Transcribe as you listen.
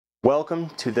Welcome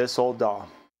to This Old DAW.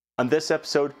 On this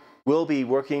episode, we'll be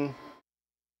working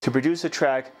to produce a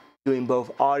track doing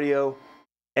both audio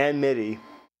and MIDI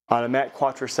on a Mac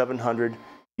Quadra 700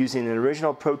 using an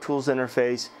original Pro Tools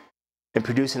interface and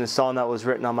producing a song that was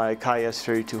written on my Akai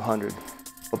S3200.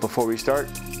 But before we start,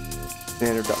 an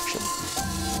introduction.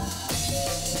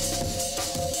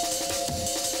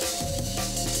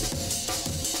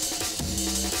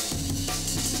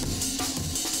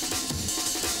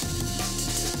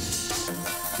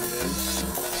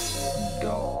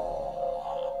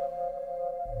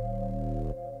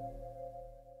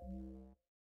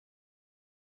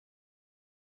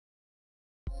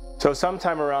 So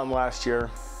sometime around last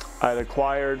year, I had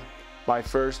acquired my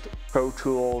first Pro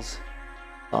Tools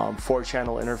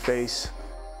 4-channel interface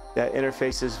that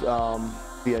interfaces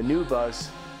via new bus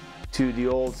to the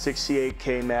old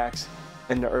 68K Macs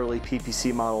and the early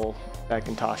PPC model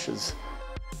Macintoshes.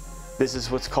 This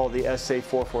is what's called the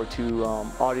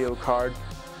SA442 audio card.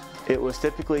 It was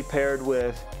typically paired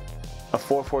with a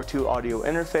 442 audio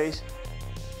interface,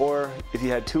 or if you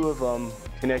had two of them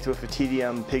connected with a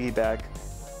TDM piggyback,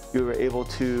 you were able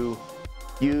to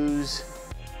use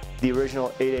the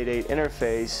original 888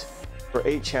 interface for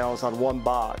 8 channels on one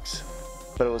box,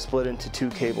 but it was split into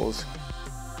 2 cables,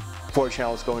 4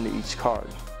 channels going to each card.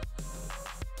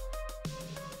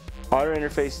 Our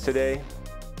interface today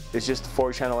is just a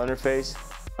 4-channel interface.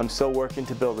 I'm still working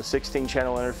to build a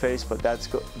 16-channel interface, but that's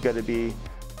going to be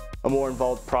a more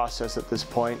involved process at this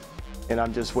point, and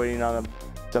I'm just waiting on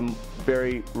some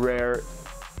very rare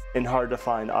and hard to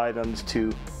find items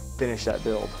to finish that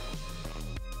build.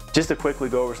 Just to quickly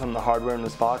go over some of the hardware in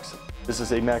this box, this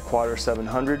is a Mac Quadra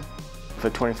 700 with a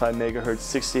 25 MHz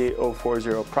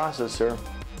 68040 processor,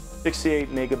 68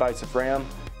 megabytes of RAM,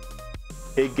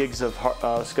 8 gigs of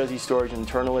SCSI storage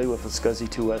internally with a SCSI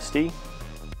 2 SD,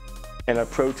 and a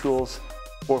Pro Tools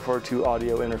 442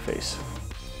 audio interface.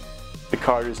 The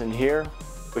card is in here,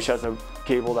 which has a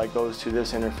cable that goes to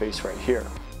this interface right here.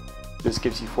 This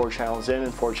gives you 4 channels in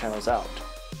and 4 channels out.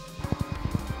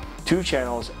 2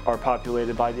 channels are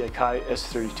populated by the Akai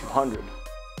S3200.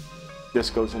 This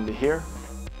goes into here,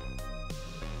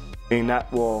 and that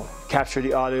will capture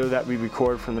the audio that we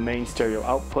record from the main stereo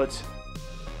outputs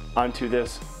onto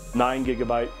this 9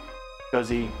 GB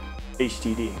SCSI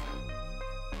HDD.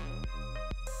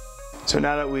 So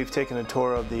now that we've taken a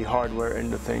tour of the hardware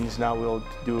into things, now we'll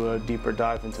do a deeper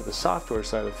dive into the software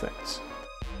side of things.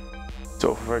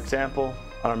 So for example,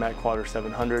 on our Mac Quadra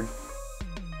 700,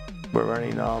 we're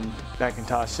running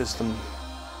Macintosh System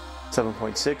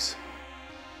 7.6.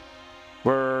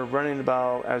 We're running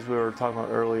about, as we were talking about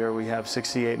earlier, we have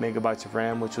 68 megabytes of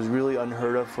RAM, which was really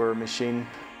unheard of for a machine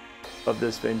of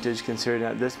this vintage, considering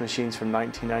that this machine's from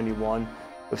 1991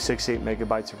 with 68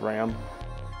 megabytes of RAM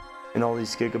and all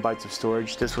these gigabytes of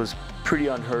storage. This was pretty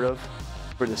unheard of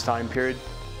for this time period.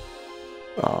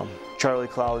 Charlie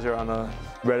Clouser on a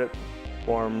Reddit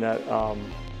forum that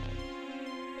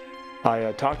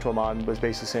I talked to him on was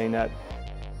basically saying that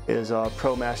his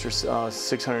ProMaster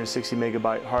 660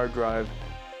 megabyte hard drive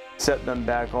set them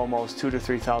back almost $2,000 to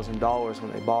 $3,000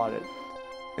 when they bought it.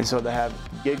 And so to have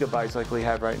gigabytes like we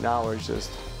have right now is just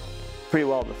pretty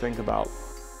wild to think about.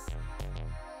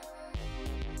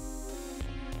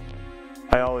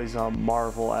 I always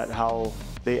marvel at how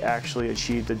they actually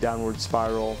achieved the downward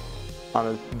spiral on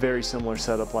a very similar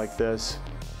setup like this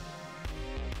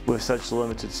with such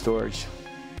limited storage.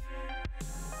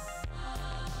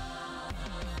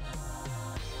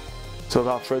 So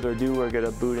without further ado, we're going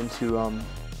to boot into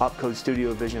Opcode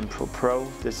Studio Vision Pro.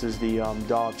 This is the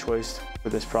DAW of choice for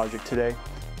this project today.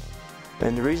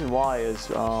 And the reason why is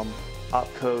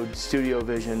Opcode Studio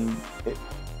Vision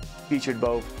featured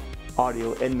both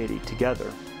audio and MIDI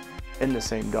together in the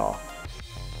same DAW.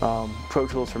 Pro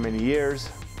Tools for many years,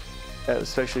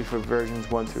 especially for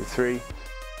versions 1 through 3,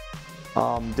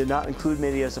 did not include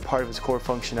MIDI as a part of its core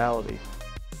functionality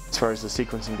as far as the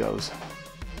sequencing goes.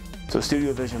 So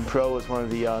Studio Vision Pro is one of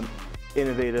the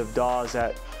innovative DAWs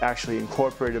that actually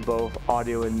incorporated both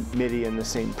audio and MIDI in the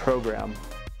same program.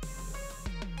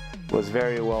 Was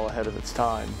very well ahead of its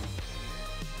time,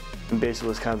 and basically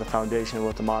was kind of the foundation of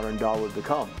what the modern DAW would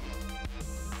become.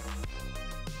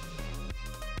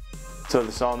 So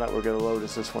the song that we're going to load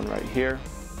is this one right here.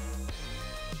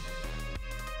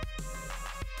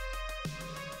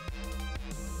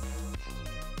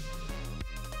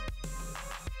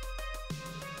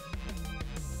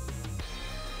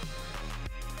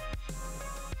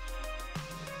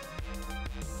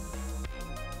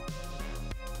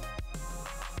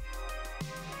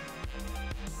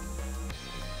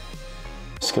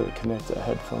 Just gotta connect that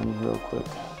headphone real quick.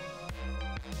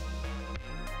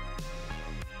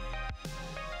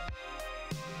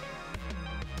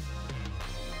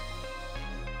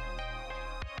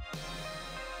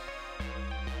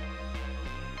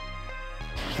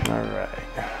 All right.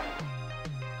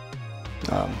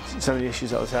 Some of the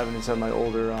issues I was having in some of my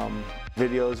older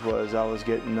videos was I was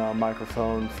getting a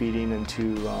microphone feeding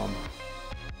into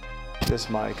this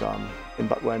mic, and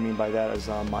what I mean by that is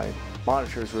my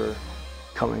monitors were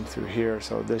coming through here,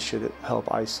 so this should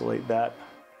help isolate that.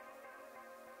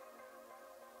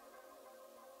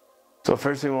 So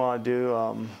first thing we want to do,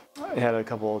 I had a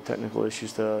couple of technical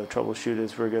issues to troubleshoot,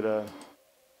 is we're gonna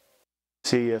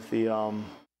see if the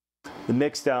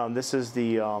mix down, this is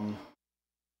the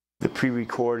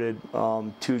pre-recorded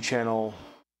 2-channel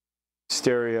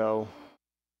stereo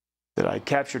that I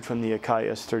captured from the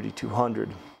Akai S3200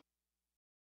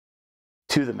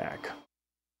 to the Mac.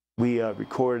 We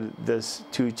recorded this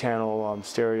 2-channel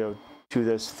stereo to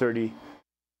this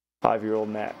 35-year-old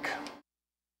Mac.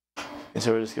 And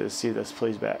so we're just going to see if this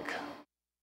plays back.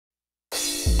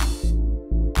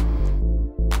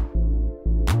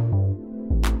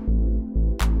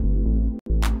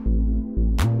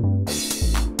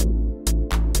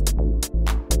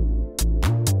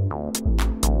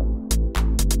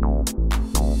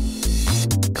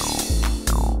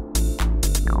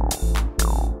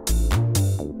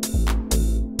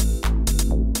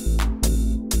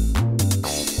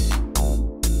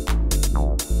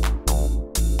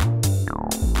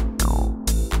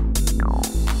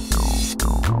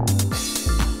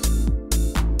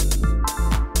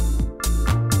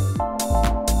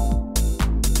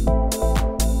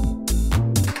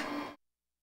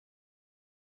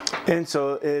 And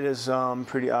so it is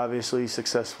pretty obviously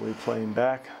successfully playing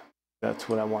back. That's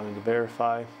what I wanted to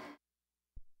verify.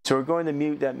 So we're going to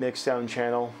mute that mix down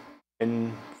channel,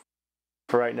 and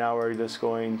for right now we're just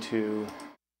going to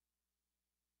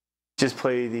just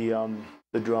play the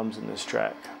drums in this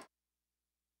track.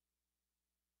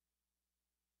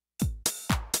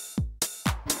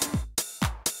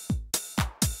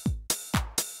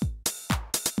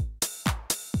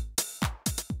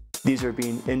 These are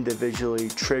being individually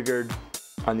triggered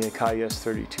on the Akai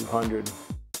S3200.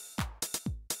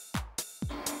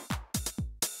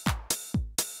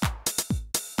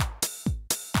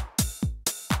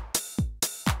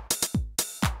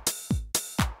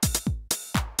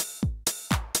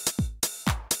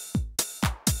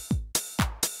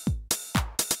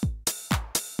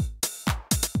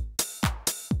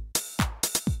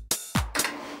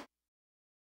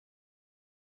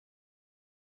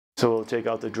 So we'll take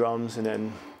out the drums, and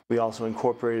then we also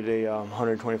incorporated a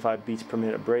 125 beats per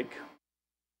minute break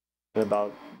at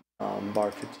about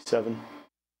bar 57.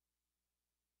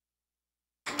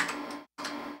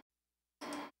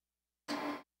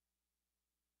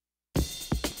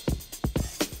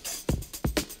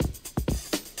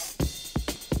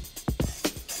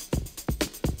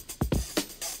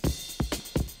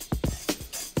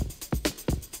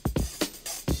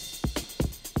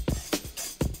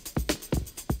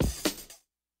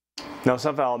 Now,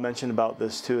 something I'll mention about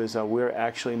this too is we're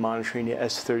actually monitoring the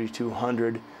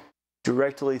S3200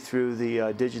 directly through the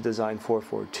DigiDesign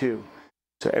 442.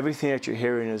 So everything that you're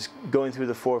hearing is going through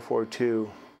the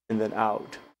 442 and then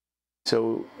out.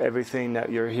 So everything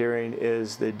that you're hearing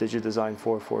is the DigiDesign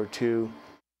 442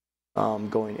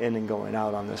 going in and going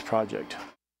out on this project.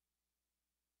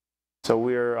 So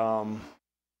we're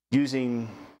using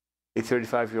a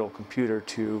 35-year-old computer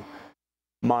to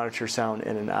monitor sound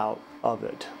in and out of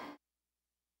it.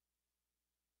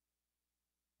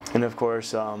 And of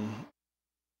course,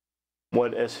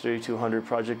 what S3200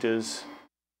 project is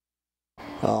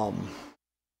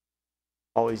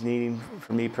always needing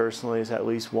for me personally is at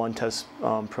least one test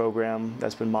program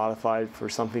that's been modified for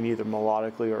something either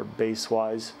melodically or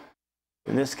bass-wise.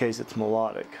 In this case, it's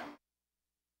melodic.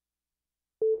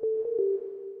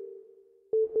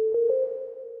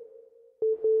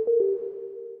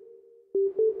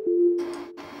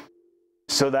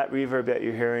 So that reverb that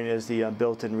you're hearing is the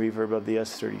built-in reverb of the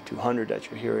S3200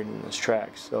 that you're hearing in this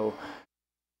track. So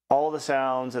all the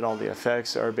sounds and all the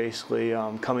effects are basically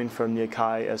coming from the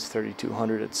Akai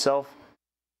S3200 itself.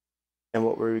 And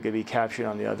what we're going to be capturing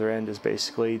on the other end is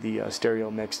basically the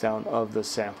stereo mixdown of the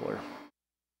sampler,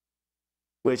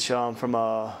 which from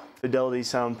a fidelity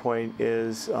sound point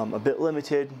is a bit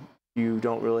limited. You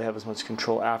don't really have as much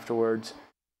control afterwards.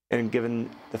 And given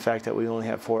the fact that we only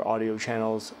have 4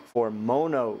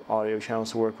 mono audio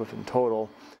channels to work with in total,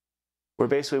 we're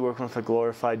basically working with a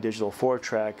glorified digital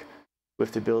 4-track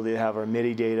with the ability to have our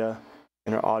MIDI data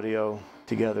and our audio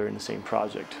together in the same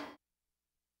project.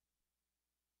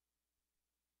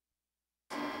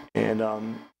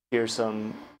 And here's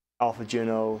some Alpha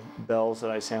Juno bells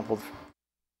that I sampled.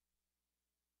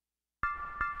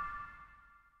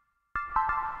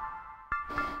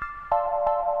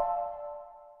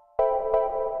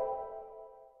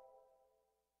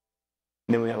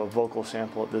 vocal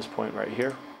sample at this point right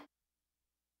here.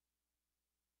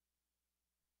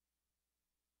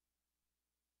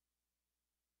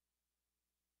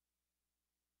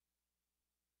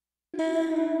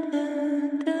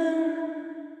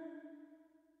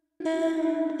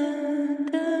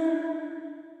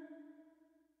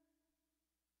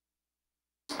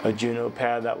 A Juno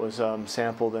pad that was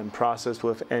sampled and processed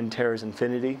with N-Terra's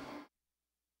Infinity.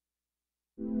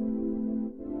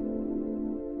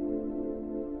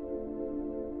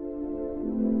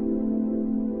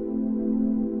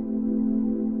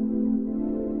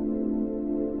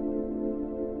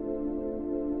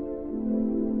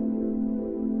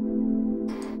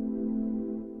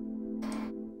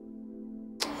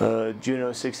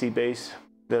 Juno 60 bass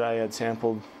that I had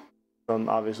sampled from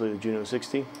obviously the Juno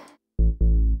 60.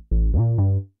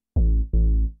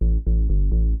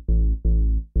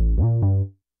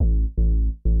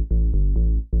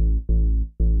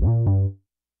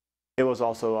 It was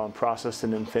also processed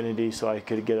in Infinity, so I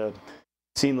could get a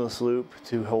seamless loop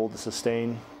to hold the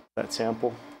sustain, that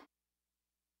sample.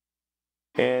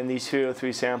 And these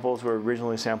 303 samples were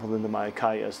originally sampled into my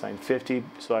Kai S950,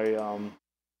 so I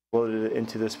loaded it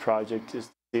into this project just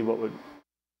to see what would,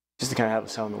 just to kind of have a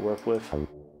sound to work with.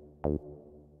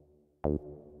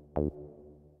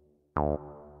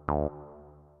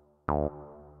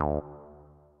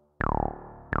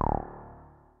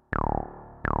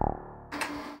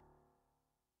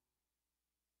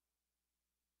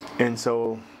 And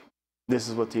so this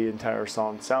is what the entire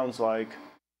song sounds like,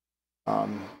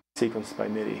 sequenced by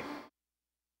MIDI.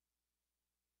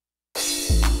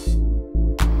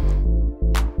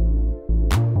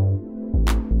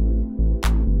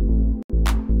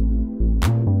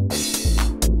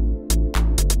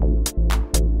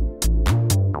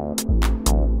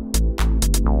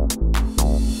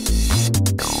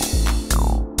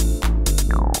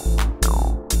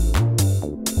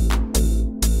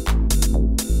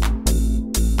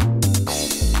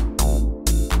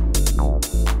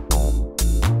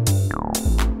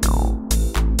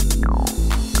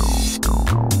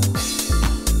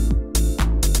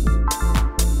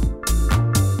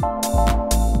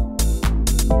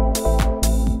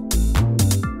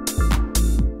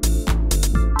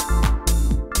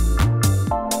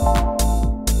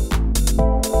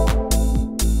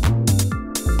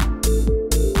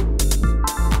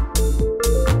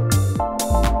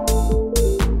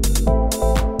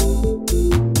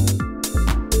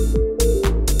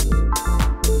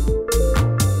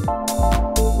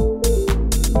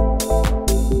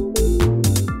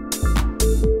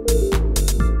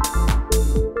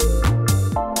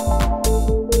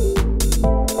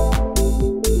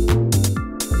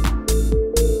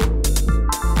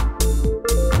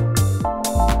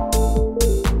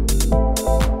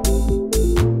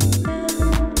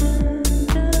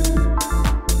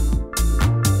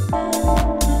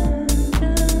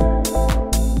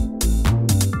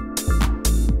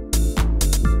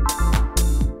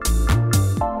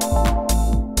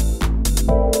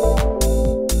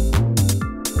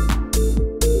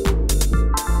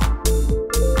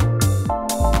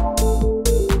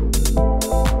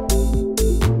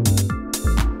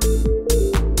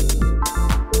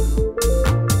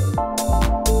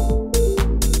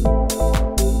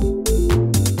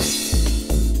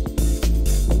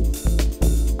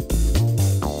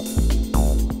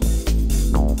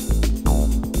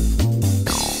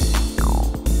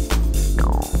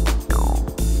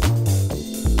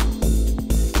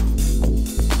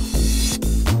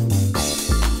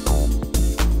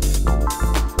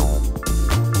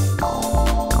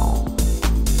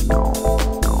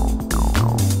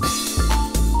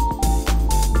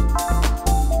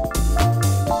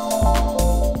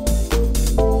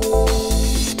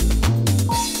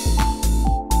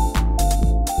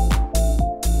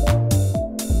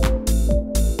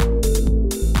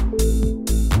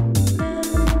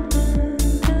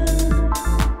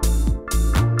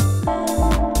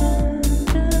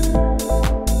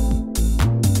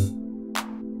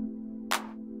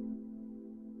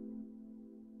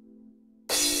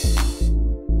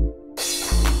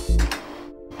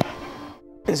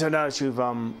 And so now that you've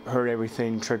heard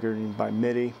everything triggered by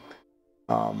MIDI,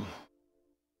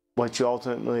 what you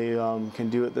ultimately can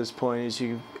do at this point is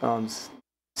you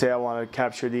say I want to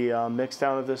capture the mix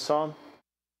down of this song.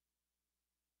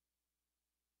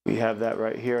 We have that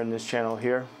right here in this channel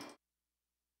here.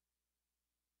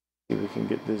 See if we can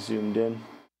get this zoomed in.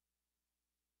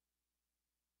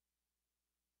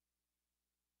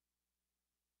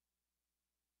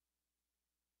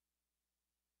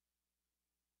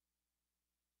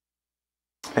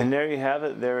 And there you have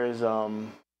it. There is the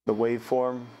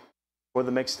waveform or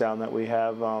the mix down that we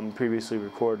have previously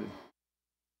recorded.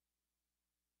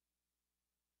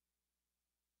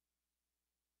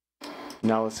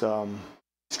 Now let's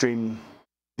stream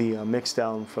the mix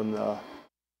down from the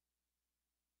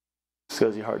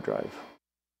SCSI hard drive.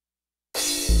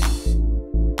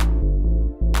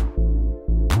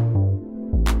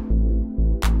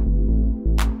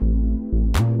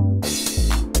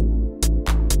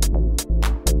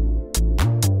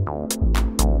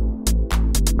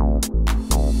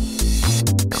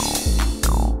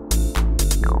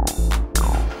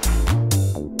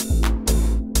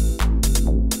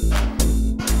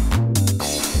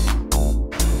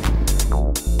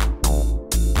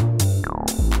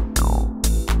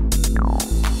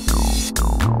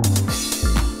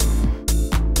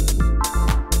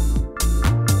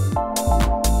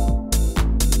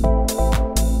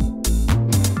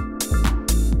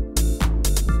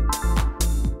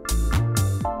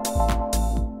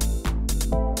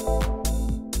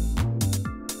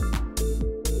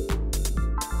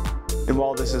 And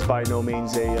while this is by no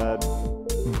means a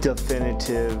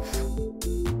definitive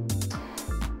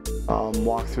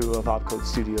walkthrough of Opcode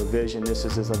Studio Vision, this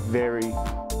is a very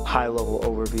high-level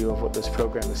overview of what this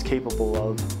program is capable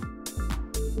of.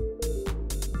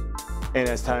 And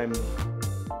as time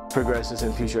progresses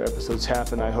and future episodes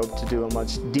happen, I hope to do a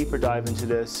much deeper dive into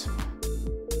this.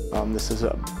 This is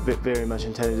very much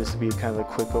intended just to be kind of a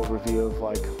quick overview of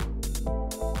like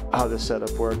how this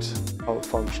setup works, how it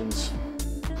functions.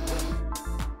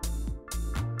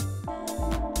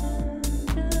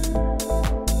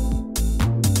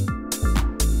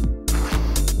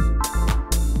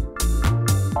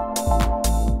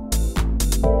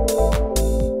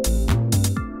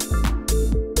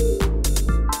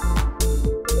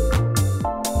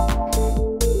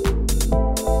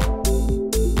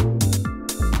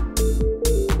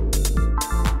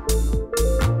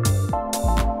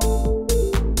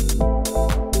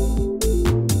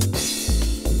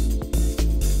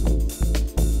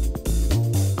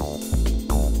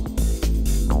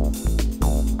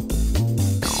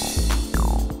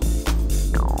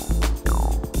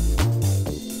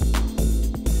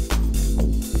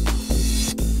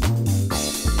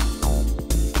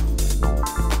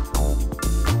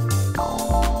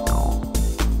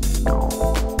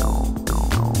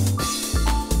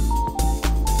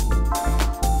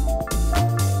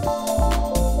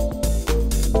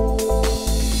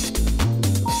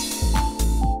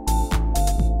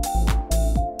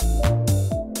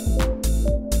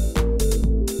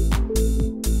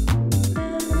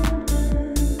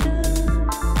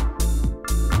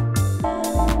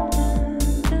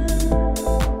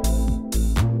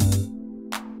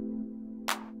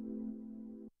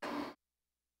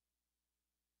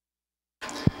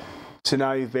 So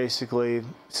now you've basically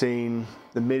seen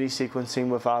the MIDI sequencing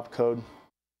with Opcode.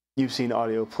 You've seen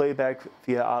audio playback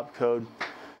via Opcode.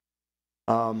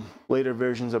 Later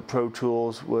versions of Pro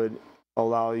Tools would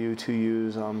allow you to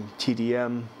use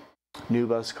TDM, new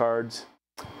bus cards,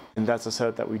 and that's a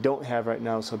setup that we don't have right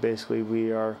now. So basically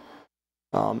we are,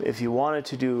 if you wanted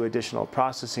to do additional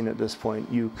processing at this point,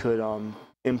 you could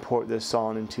import this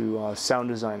song into Sound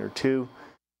Designer 2.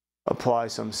 Apply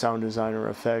some Sound Designer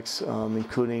effects,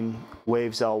 including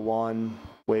Waves L1,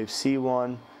 Waves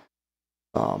C1,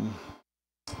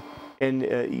 and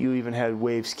you even had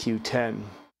Waves Q10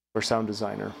 for Sound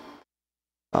Designer.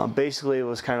 Basically, it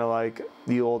was kind of like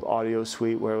the old audio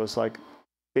suite where it was like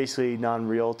basically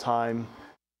non-real time.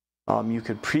 You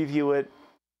could preview it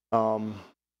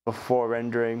before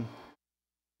rendering,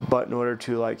 but in order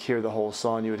to like hear the whole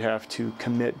song, you would have to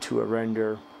commit to a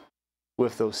render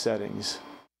with those settings.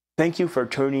 Thank you for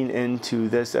tuning in to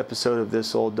this episode of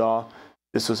This Old DAW.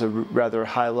 This was a rather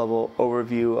high-level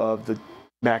overview of the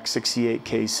Max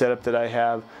 68K setup that I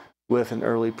have with an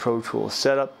early Pro Tools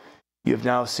setup. You have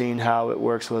now seen how it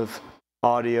works with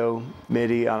audio,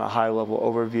 MIDI on a high-level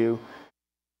overview.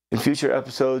 In future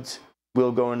episodes,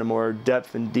 we'll go into more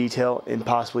depth and detail and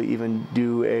possibly even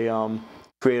do a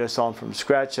create a song from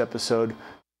scratch episode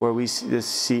where we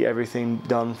see everything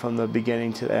done from the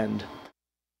beginning to the end.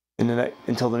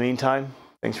 Until the meantime,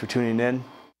 thanks for tuning in,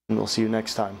 and we'll see you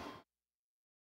next time.